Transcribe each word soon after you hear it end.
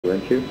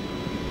weren't you?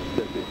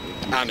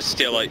 I'm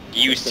still a.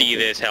 You see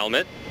this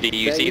helmet? Do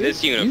you see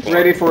this uniform?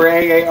 Ready for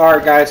AAR,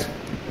 guys.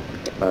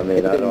 I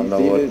mean, I don't know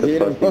what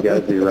the fuck you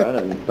guys be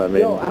running. I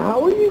mean, Yo,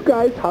 how are you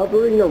guys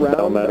hovering around?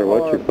 No matter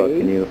what your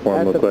fucking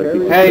uniform look like.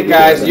 Hey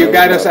guys, you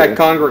got us at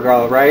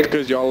Congregal, right?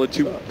 Because y'all are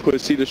too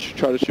pussy to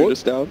try to shoot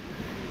us down.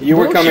 You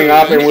were coming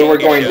up and we were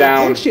going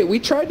down. Bullshit, we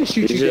tried to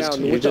shoot you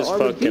down with the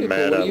armored vehicle.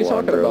 What are you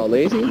talking about,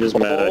 lazy? You're just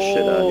mad as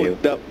shit on you.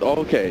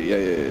 Okay,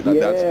 yeah.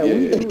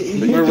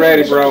 We're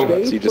ready, bro.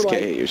 So you just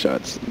can't hit your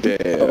shots. Damn.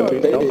 Don't be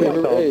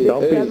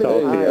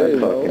salty.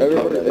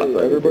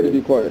 Everybody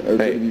be quiet.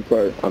 Everybody be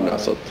quiet. I'm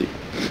not salty.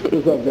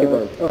 What's up,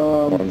 guys?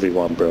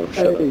 1v1, bro.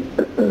 Shut up.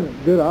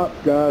 Good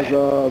ops, guys.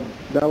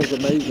 That was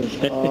amazing.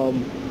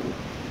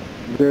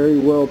 Very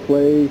well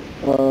played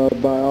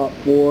by Op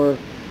 4.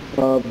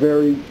 I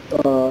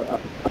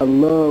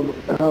love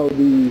how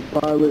the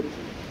pilots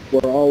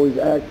were always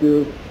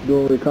active,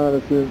 doing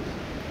reconnaissance,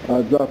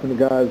 dropping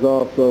the guys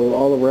off. So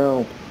all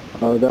around,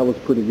 that was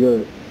pretty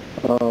good.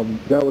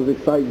 That was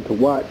exciting to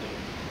watch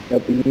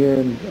at the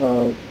end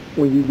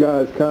when you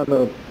guys kind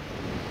of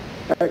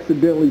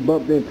accidentally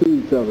bumped into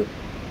each other.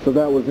 So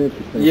that was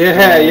interesting.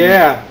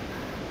 Yeah.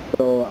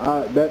 So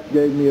that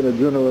gave me an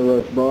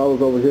adrenaline rush, bro. I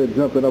was over here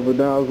jumping up and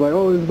down. I was like,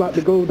 oh, it's about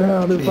to go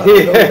down. It's about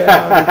to go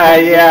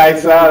down. Yeah, I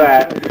saw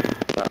that.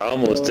 I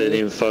almost didn't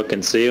even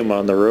fucking see him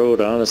on the road,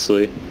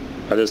 honestly.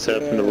 I just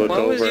happened to look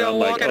over and I'm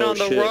like, oh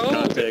shit,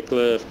 contact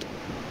left.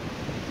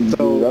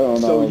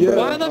 So yeah.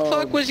 Why the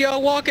fuck was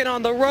y'all walking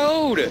on the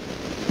road?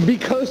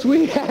 Because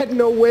we had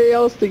no way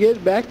else to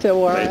get back to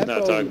where He's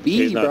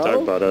not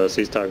talking about us,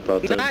 he's talking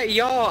about them. Not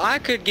y'all, I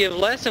could give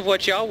less of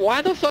what y'all.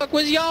 Why the fuck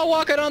was y'all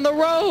walking on the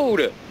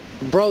road?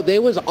 Bro, they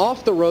was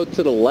off the road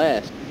to the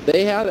left.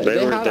 We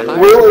were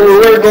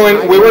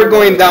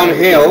going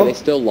downhill. They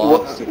still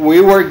lost.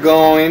 We were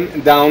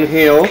going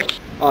downhill,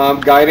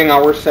 guiding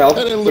ourselves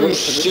on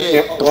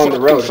the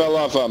road. Fell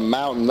off a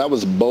mountain. That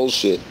was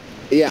bullshit.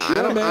 Yeah, I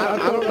don't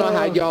know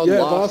how y'all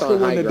lost Oscar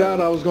on high went ground.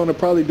 down. I was going to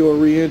probably do a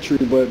re-entry,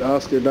 but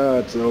Oscar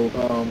died. So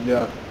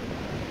yeah.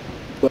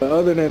 But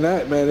other than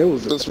that, man, it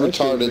was. That's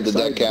retarded that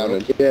that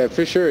counted. Yeah,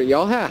 for sure.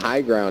 Y'all had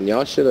high ground.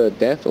 Y'all should have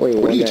definitely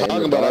won. What are you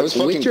talking about? I was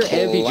fucking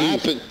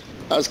clapping.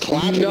 I was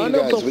clapping None you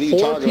guys. of the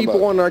 4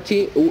 people on our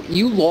team.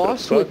 You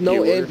lost with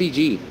no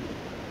NVG.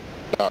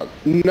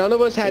 None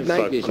of us had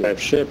night vision. Clap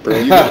shit, bro.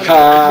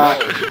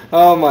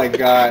 Oh my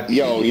god.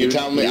 Yo, you're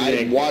telling me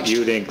I watched.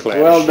 You didn't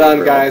clap. Well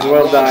done, guys.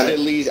 Well done.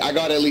 I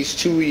got at least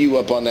 2 of you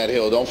up on that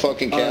hill. Don't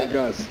fucking cap.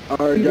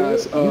 Alright,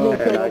 guys.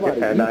 Let's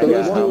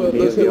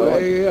do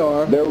an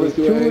AAR. There was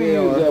 2 of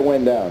you that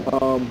went down.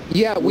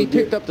 Yeah, we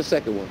picked up the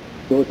second one.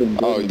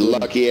 Oh,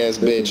 lucky ass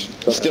bitch.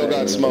 Still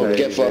got smoke.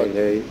 Get fucked.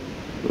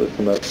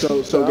 Listen up.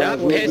 So Stop guys,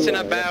 pissing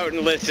about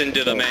and listen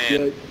to the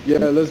man. Yeah,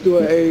 let's do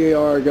an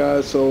AAR,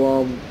 guys.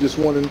 So just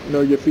want to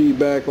know your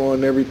feedback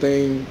on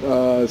everything,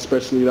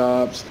 especially the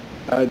ops.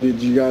 How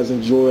did you guys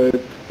enjoy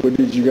it? What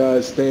did you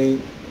guys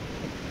think?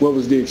 What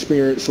was the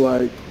experience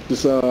like?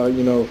 Just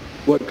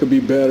what could be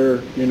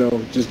better?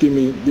 Just give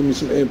me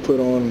some input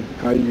on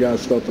how you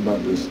guys felt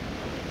about this.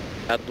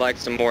 I'd like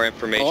some more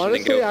information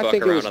Honestly, than go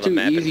fuck around on the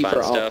map and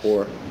find stuff.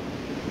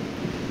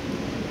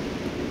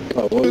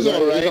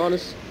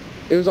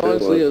 It was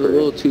honestly a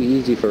little too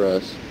easy for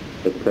us.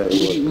 You felt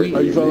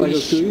like it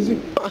was too easy?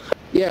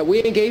 Yeah,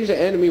 we engaged the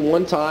enemy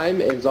one time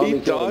and zombie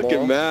killed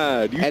them all.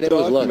 Mad. And it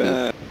was lucky.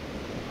 Mad.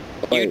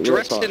 You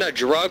dressed in a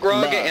drug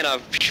rug and a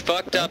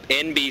fucked up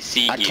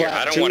NBC gear.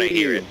 I don't want to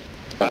hear it.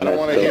 I don't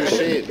want to hear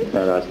shit.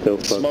 And I still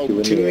fuck you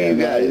in Two of you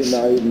guys.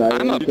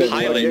 I'm a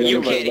pilot.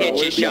 You can't hit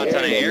your shots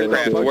on an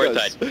aircraft worth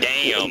a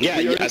damn.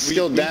 Yeah, I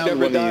still down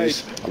one of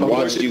these. I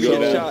watched you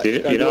get out.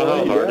 You know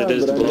how hard it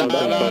is to blow up a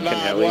fucking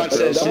heli? Watch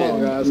that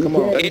shit. Come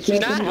on. It's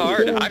not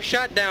hard. I've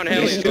shot down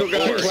helis before.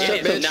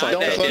 It's not that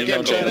Don't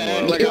fucking try to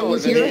act difficult. like I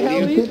wasn't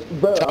hitting.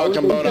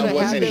 Talking about I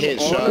wasn't hit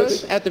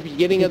shots. At the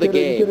beginning of the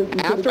game.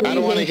 After I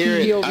don't want to hear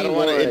it. I don't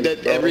want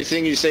to.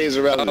 Everything you say is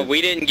irrelevant.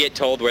 We didn't get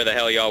told where the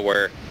hell y'all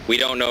were. We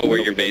don't know where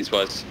your base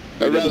was.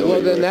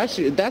 Well, then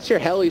that's your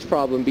heli's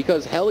problem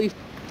because heli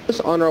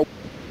is on our.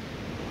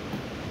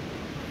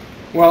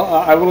 Well,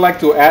 I would like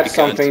to add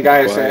something,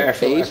 guys.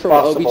 Base from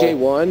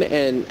OBJ1,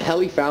 and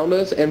heli found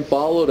us and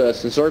followed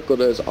us and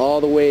circled us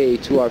all the way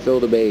to our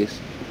field of base.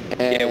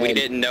 And yeah, we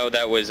didn't know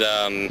that was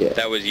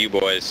that was you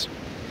boys.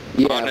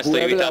 Yeah,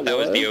 honestly, we thought that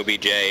was the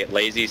OBJ.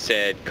 Lazy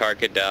said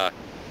Karkada.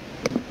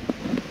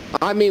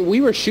 I mean, we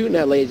were shooting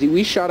at Lazy.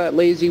 We shot at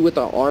Lazy with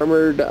an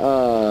armored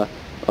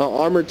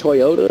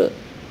Toyota,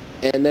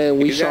 and then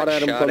we shot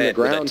at him from the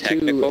ground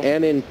too.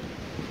 And in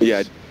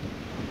yeah,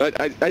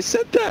 I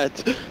said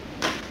that.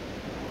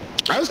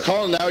 I was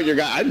calling out your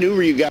guy. I knew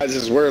where you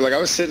guys were. Like I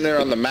was sitting there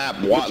on the map,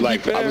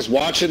 like I was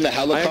watching the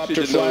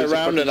helicopter fly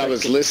around, and I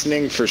was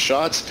listening for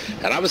shots,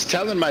 and I was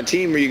telling my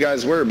team where you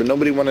guys were, but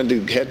nobody wanted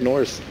to head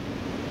north.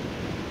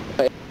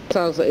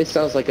 It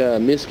sounds like a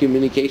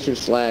miscommunication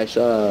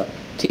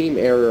 / team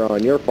error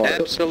on your part.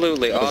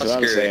 Absolutely,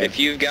 Oscar. If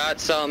you've got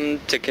something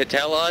to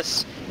tell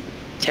us,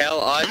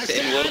 Tell us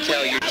and we'll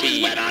tell your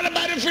team. I went on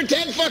about it for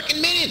 10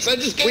 fucking minutes. I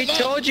just We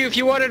told you if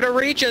you wanted to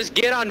reach us,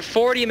 get on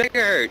 40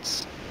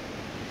 megahertz.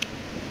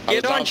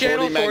 Get on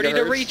channel 40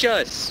 to reach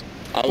us.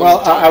 Well,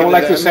 I would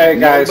like to say,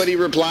 guys. Nobody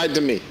replied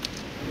to me.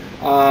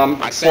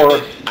 I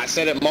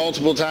said it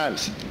multiple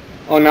times.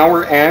 On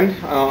our end,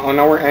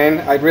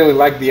 I really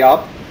like the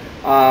op.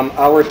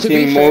 Our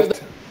team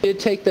moved. Did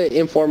take the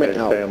informant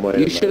out.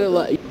 You should have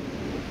let.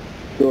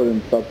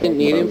 Jordan, stop talking. Didn't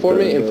need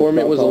informant.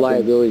 Informant was a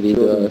liability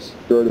to us.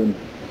 Jordan,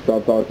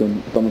 stop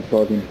talking. Someone's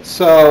talking.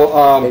 So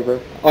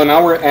on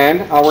our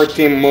end, our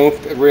team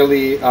moved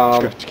really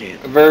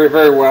very,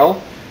 very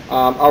well.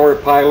 Our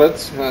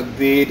pilots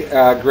did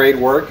great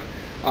work.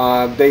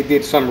 They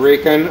did some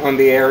recon on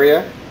the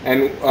area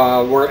and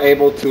were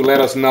able to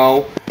let us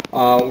know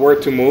where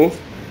to move.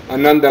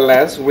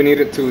 Nonetheless, we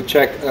needed to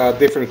check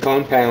different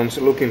compounds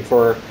looking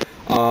for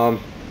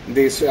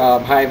this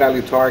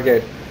high-value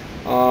target.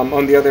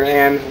 On the other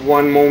hand,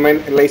 one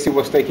moment, Lacey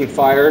was taking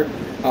fire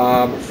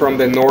from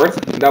the north.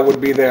 That would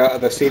be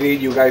the city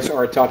you guys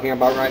are talking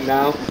about right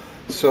now.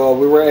 So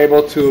we were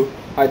able to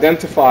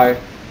identify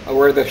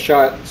where the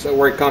shots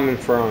were coming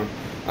from.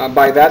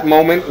 By that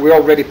moment, we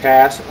already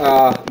passed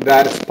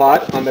that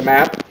spot on the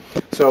map.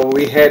 So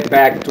we head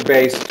back to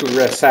base to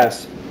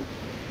reassess.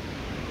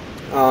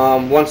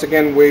 Once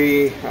again,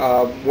 we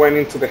went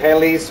into the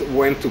helis,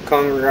 went to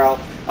Kunar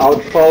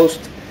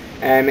outpost,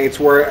 and it's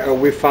where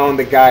we found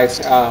the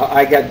guys.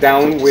 I got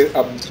down with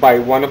by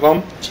one of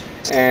them,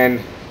 and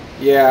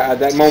yeah, at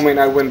that moment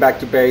I went back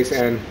to base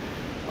and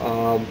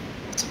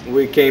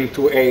we came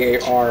to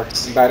AAR.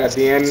 But at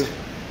the end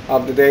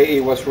of the day,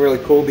 it was really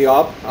cool, the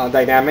op,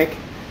 dynamic,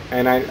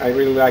 and I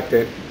really liked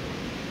it.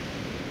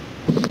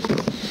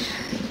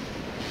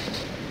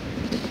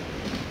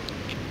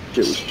 It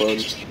was fun.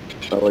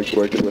 I liked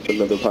working with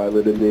another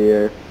pilot in the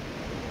air.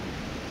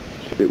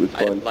 It was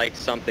fun. I'd like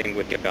something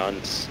with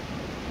guns.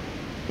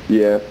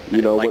 Yeah,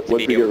 you know, like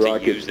once we get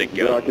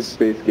rocket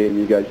space game,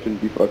 you guys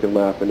shouldn't be fucking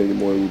laughing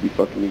anymore. We'll be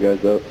fucking you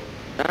guys up.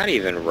 Not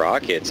even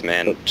rockets,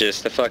 man.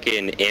 Just the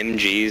fucking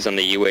MGs on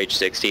the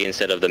UH-60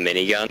 instead of the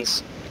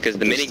miniguns. Because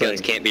the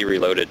miniguns can't be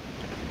reloaded.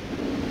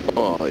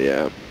 Oh,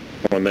 yeah.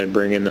 When they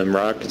bring in them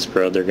rockets,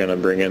 bro, they're gonna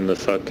bring in the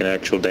fucking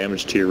actual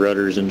damage to your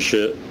rudders and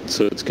shit.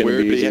 So it's gonna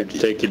be easier to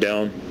take you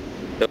down.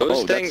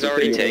 Those things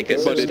already take a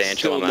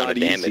substantial amount of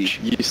damage.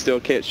 You still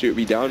can't shoot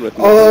me down with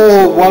them.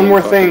 Oh, one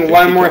more thing.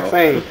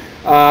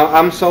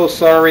 I'm so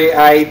sorry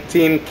I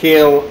team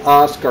kill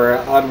Oscar.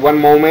 At one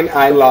moment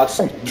I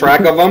lost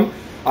track of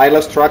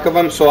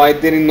him. So I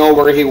didn't know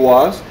where he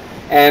was.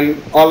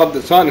 And all of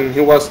a sudden he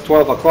was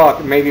 12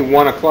 o'clock, maybe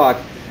 1 o'clock.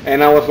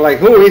 And I was like,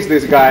 who is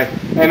this guy?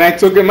 And I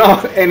took him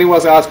out and it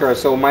was Oscar.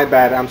 So my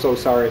bad. I'm so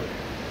sorry.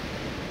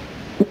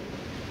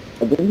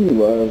 I think he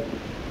was.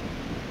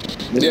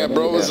 Yeah,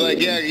 bro was like,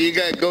 yeah, you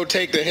gotta go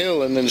take the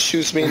hill, and then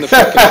shoots me in the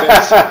fucking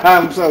face.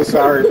 I'm so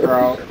sorry,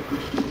 bro.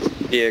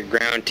 Yeah,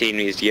 ground team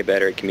needs to get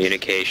better at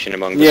communication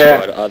among the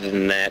squad. Other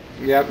than that,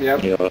 yep.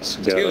 You also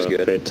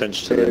gotta pay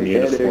attention to their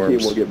uniforms.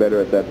 Team will get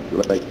better at that.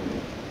 Like,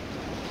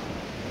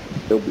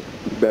 they'll be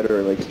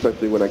better, like,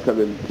 especially when I come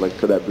in, like,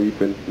 for that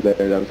briefing there.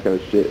 That was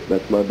kind of shit.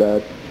 That's my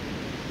bad.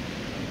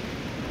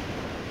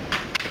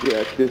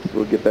 Yeah,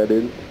 we'll get that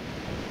in.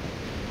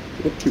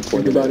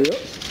 Anybody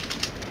else?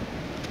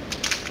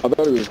 I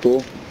thought it was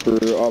cool for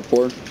Op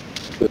 4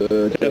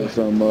 to kill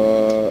some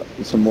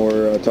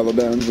more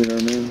Talibans, you know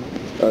what I mean?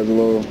 As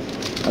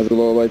a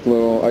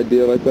little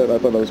idea like that, I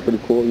thought that was pretty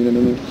cool, you know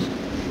what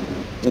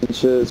I mean? And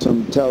shit,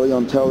 some tally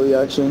on tally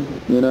action,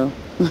 you know?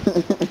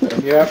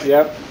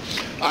 Yep.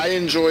 I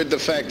enjoyed the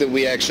fact that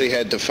we actually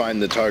had to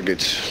find the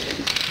targets.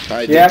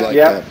 I did like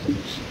that.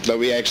 That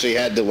we actually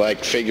had to,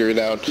 like, figure it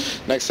out.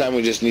 Next time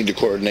we just need to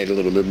coordinate a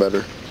little bit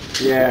better.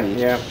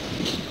 Yeah.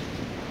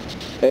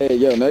 Hey,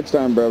 yo, next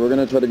time, bro, we're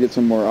gonna try to get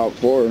some more Op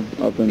 4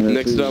 up in here.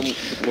 Next time,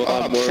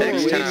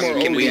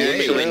 can we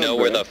actually know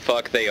where the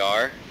fuck they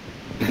are?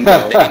 They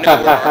know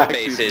where our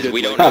base is.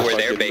 We don't know where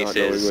their base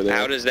is.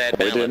 How does that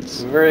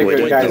balance? Very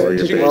good, guys.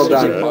 Well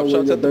done.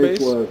 Shots at the base?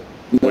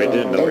 We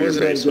didn't know where your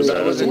base was.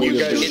 That wasn't you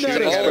guys.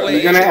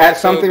 You gonna add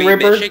something,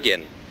 Ripper?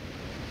 Michigan.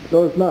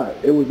 No, it's not.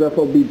 It was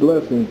FOB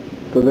Blessing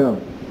for them.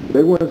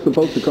 They weren't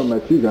supposed to come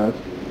at you guys.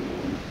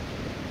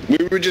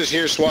 We were just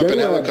here swapping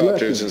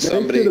helicopters and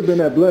somebody... They should have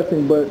been at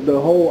Blessing, but the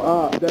whole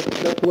op,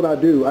 that's what I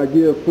do. I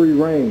give free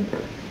reign.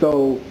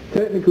 So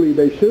technically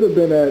they should have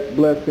been at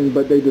Blessing,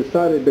 but they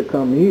decided to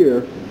come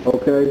here,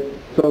 okay?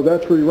 So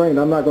that's free reign.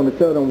 I'm not going to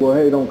tell them, well,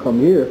 hey, don't come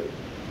here.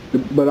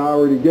 But I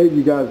already gave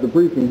you guys the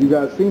briefing. You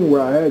guys seen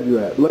where I had you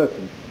at,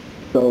 Blessing.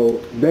 So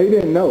they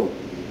didn't know.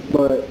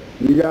 But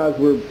you guys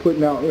were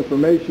putting out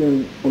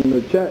information on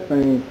the chat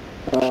thing,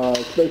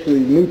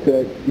 especially New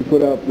Tech. You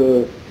put out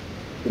the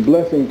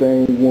Blessing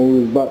thing when we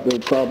was about to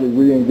probably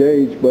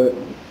re-engage, but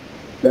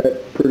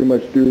that pretty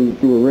much threw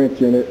a wrench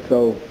in it.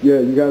 So yeah,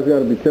 you guys got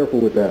to be careful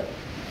with that.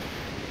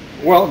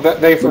 Well,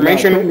 the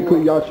information.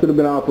 Technically, y'all should have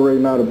been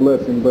operating out of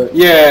Blessing, but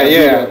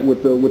yeah.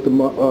 With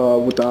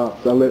the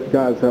ops, I let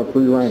guys have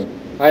free reign.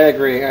 I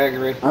agree.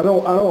 I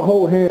don't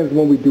hold hands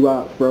when we do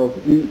ops, bro.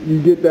 You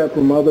get that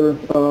from other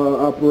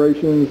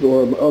operations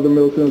or other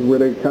militaries where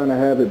they kind of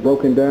have it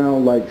broken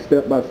down like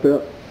step by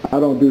step. I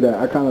don't do that.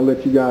 I kind of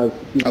let you guys.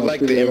 I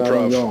like the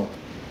improv.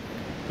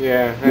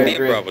 Yeah, I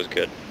agree. The improv was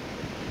good.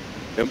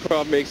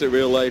 Improv makes it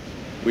real life.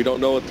 We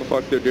don't know what the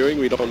fuck they're doing.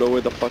 We don't know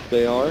where the fuck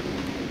they are.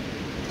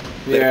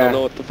 They don't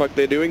know what the fuck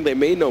they're doing. They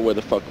may know where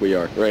the fuck we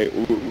are, right?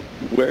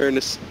 We're in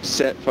a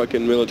set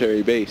fucking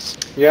military base.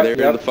 They're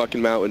in the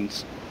fucking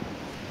mountains.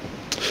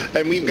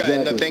 And we've got,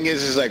 and the thing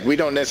is like, we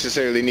don't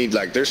necessarily need,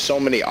 like, there's so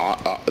many,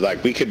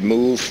 like, we could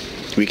move,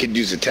 we could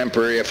use a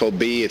temporary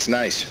FOB, it's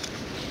nice.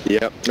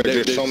 Yep.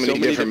 There's so many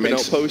different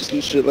outposts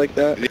and shit like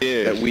that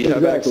that we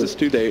have access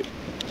to date.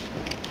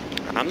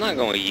 I'm not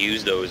going to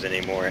use those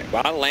anymore.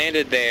 I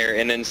landed there,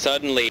 and then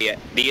suddenly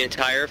the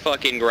entire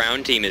fucking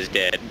ground team is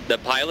dead. The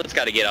pilot's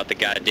got to get out the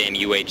goddamn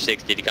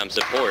UH-60 to come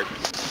support,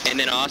 and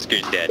then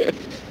Oscar's dead.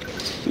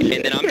 Yeah.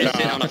 And then I'm just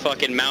sitting on a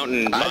fucking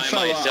mountain by myself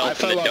in the dark. I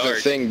fell off the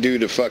thing due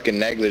to fucking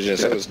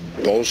negligence. That was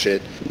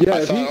bullshit. Yeah,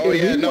 if he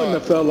wouldn't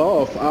have fell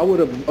off, I would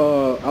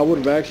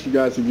have asked you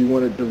guys if you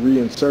wanted to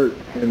reinsert,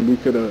 and we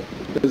could have.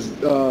 Because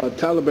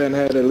Taliban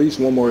had at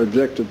least one more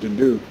objective to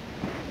do.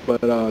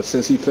 But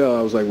since he fell,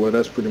 I was like, well,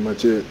 that's pretty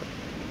much it.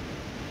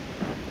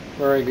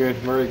 Very good.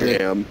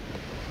 Damn.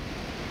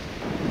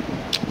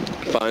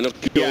 Final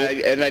kill.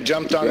 Yeah, and I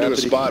jumped onto a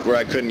spot where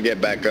I couldn't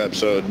get back up,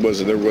 so it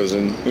was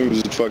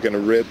fucking a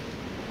rip.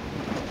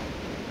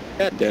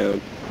 God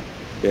damn.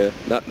 Yeah,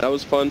 that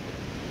was fun.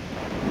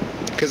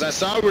 Because I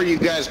saw where you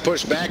guys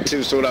pushed back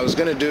to, so what I was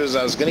going to do is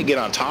I was going to get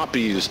on top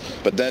of you,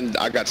 but then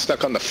I got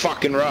stuck on the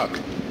fucking rock.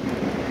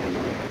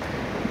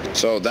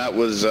 So that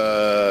was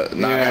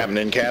not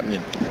happening,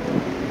 Captain.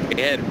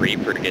 We had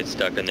Reaper get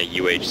stuck in the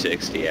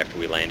UH-60 after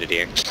we landed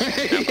here.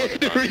 He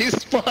had to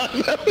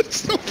respawn. That was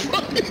so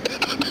funny.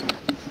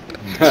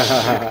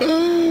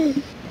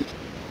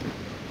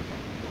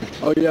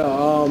 Oh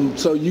yeah.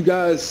 So you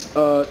guys,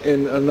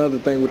 and another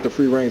thing with the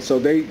free range. So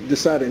they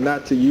decided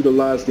not to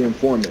utilize the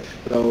informant.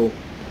 So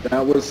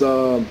that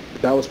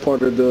was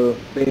part of the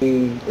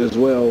thing as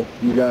well.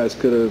 You guys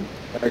could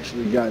have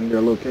actually gotten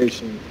their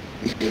location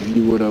if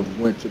you would have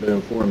went to the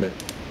informant.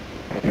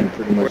 And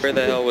pretty much. Where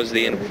the hell was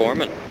the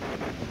informant?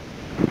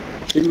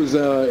 He was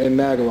in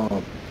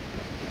Nagalon.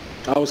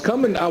 I was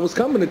coming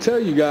to tell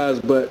you guys,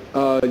 but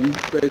you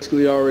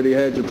basically already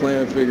had your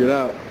plan figured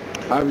out.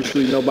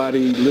 Obviously,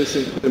 nobody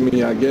listened to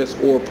me, I guess,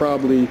 or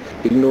probably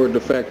ignored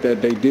the fact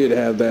that they did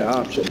have that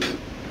option.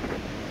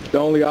 The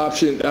only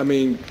option, I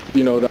mean,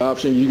 you know, the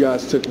option you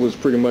guys took was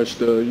pretty much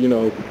the, you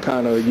know,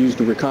 kind of use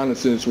the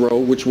reconnaissance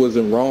role, which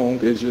wasn't wrong.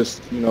 It's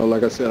just, you know,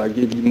 like I said, I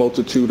give you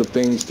multitude of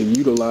things to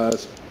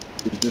utilize.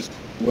 It's just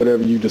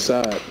whatever you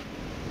decide.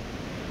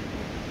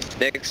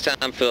 Next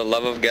time, for the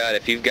love of God,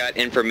 if you've got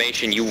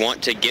information you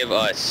want to give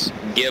us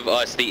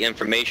the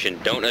information.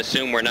 Don't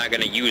assume we're not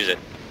going to use it.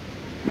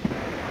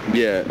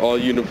 Yeah,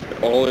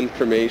 all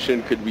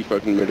information could be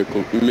fucking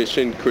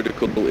mission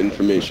critical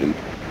information.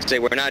 Say,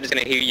 we're not just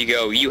going to hear you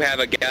go, you have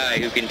a guy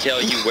who can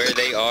tell you where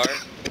they are,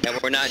 and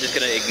we're not just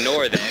going to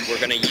ignore that, we're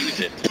going to use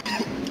it.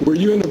 Were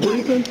you in the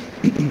briefing?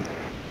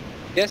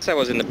 Yes, I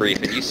was in the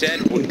briefing. You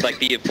said, like,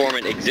 the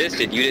informant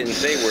existed. You didn't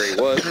say where he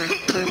was.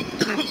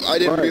 I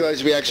didn't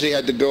realize we actually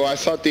had to go. I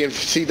thought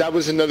see, that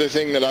was another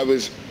thing that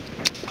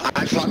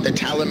I thought the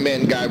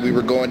Taliban guy we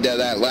were going to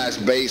that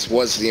last base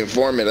was the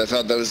informant. I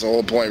thought that was the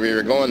whole point we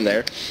were going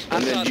there.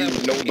 And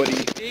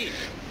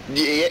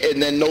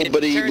then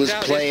nobody was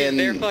playing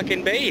their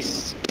fucking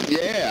base.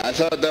 Yeah, I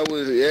thought that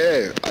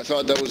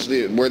was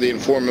where the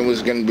informant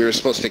was we were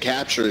supposed to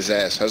capture his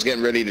ass. I was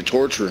getting ready to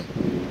torture him.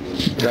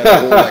 Got a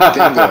whole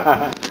thing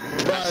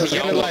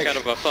going.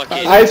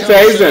 I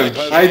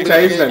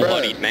tased him.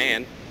 Bloodied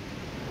man.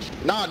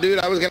 Nah, dude,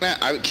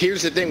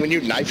 here's the thing, when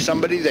you knife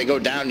somebody, they go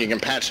down, you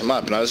can patch them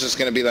up, and I was just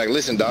gonna be like,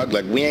 listen, dog,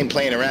 like, we ain't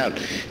playing around,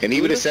 and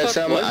he would have said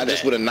something, I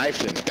just would have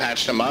knifed him,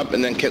 patched him up,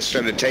 and then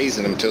started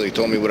tasing him until he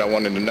told me what I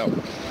wanted to know.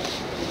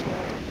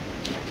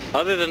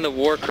 Other than the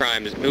war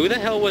crimes, who the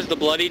hell was the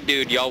bloody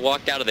dude y'all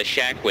walked out of the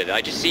shack with?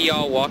 I just see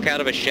y'all walk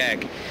out of a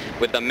shack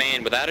with a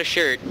man without a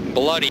shirt,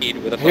 bloodied,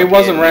 with a fucking... He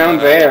wasn't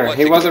around there.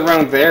 He wasn't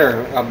around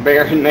there.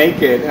 Bare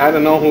naked. I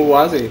don't know who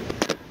was he.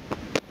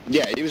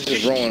 Yeah, he was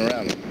just rolling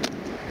around.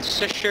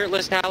 Just a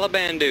shirtless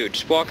Taliban dude,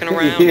 just walking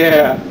around.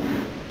 Yeah.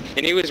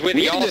 And he was with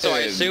y'all, so I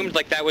assumed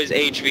like that was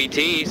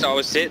HVT. So I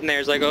was sitting there,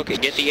 it's like, okay,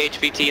 get the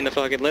HVT in the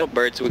fucking little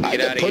bird so we can get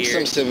out of here. I put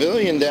some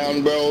civilian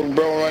down, bro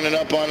running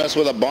up on us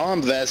with a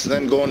bomb vest, and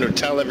then going to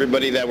tell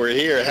everybody that we're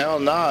here. Hell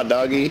nah,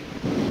 doggy.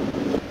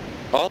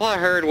 All I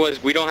heard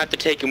was, we don't have to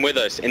take him with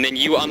us, and then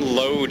you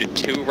unload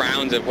 2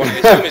 rounds of what I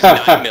assume is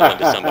 9mm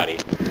into somebody.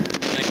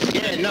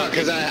 Yeah, no,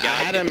 because I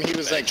had him, he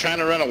was like trying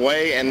to run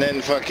away, and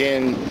then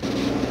fucking...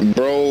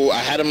 Bro, I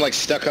had him like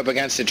stuck up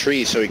against a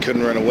tree so he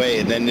couldn't run away,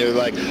 and then they're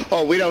like,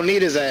 oh, we don't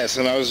need his ass,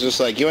 and I was just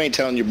like, you ain't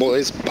telling your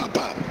boys, pop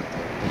pop.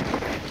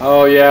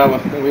 Oh yeah,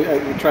 we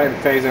tried to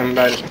tase him,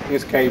 but he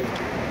escaped.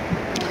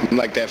 I'm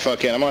like that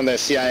fucking, I'm on that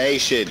CIA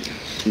shit,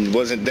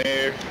 wasn't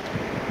there.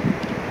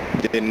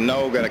 didn't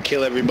know. Gotta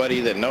kill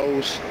everybody that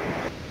knows.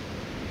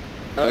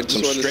 Like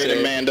some straight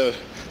Amanda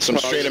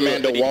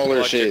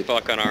Waller shit.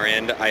 Fuck on our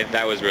end.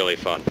 That was really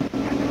fun.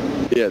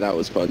 Yeah, that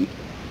was fun.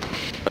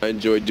 I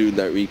enjoyed doing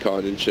that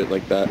recon and shit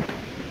like that.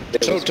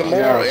 So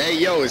tomorrow, hey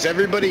yo, is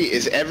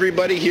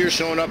everybody here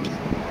showing up?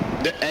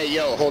 Hey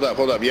yo, hold up.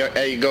 Yeah,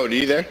 hey, go. Are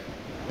you there?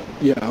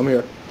 Yeah, I'm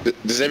here.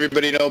 Does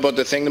everybody know about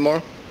the thing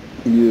tomorrow?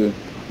 Yeah,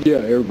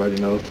 everybody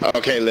knows.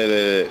 Okay,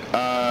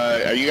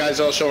 are you guys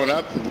all showing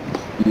up?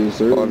 Yes,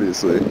 sir.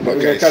 Obviously.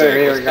 Okay,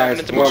 here,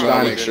 guys. Well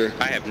done. Make sure.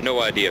 I have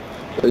no idea.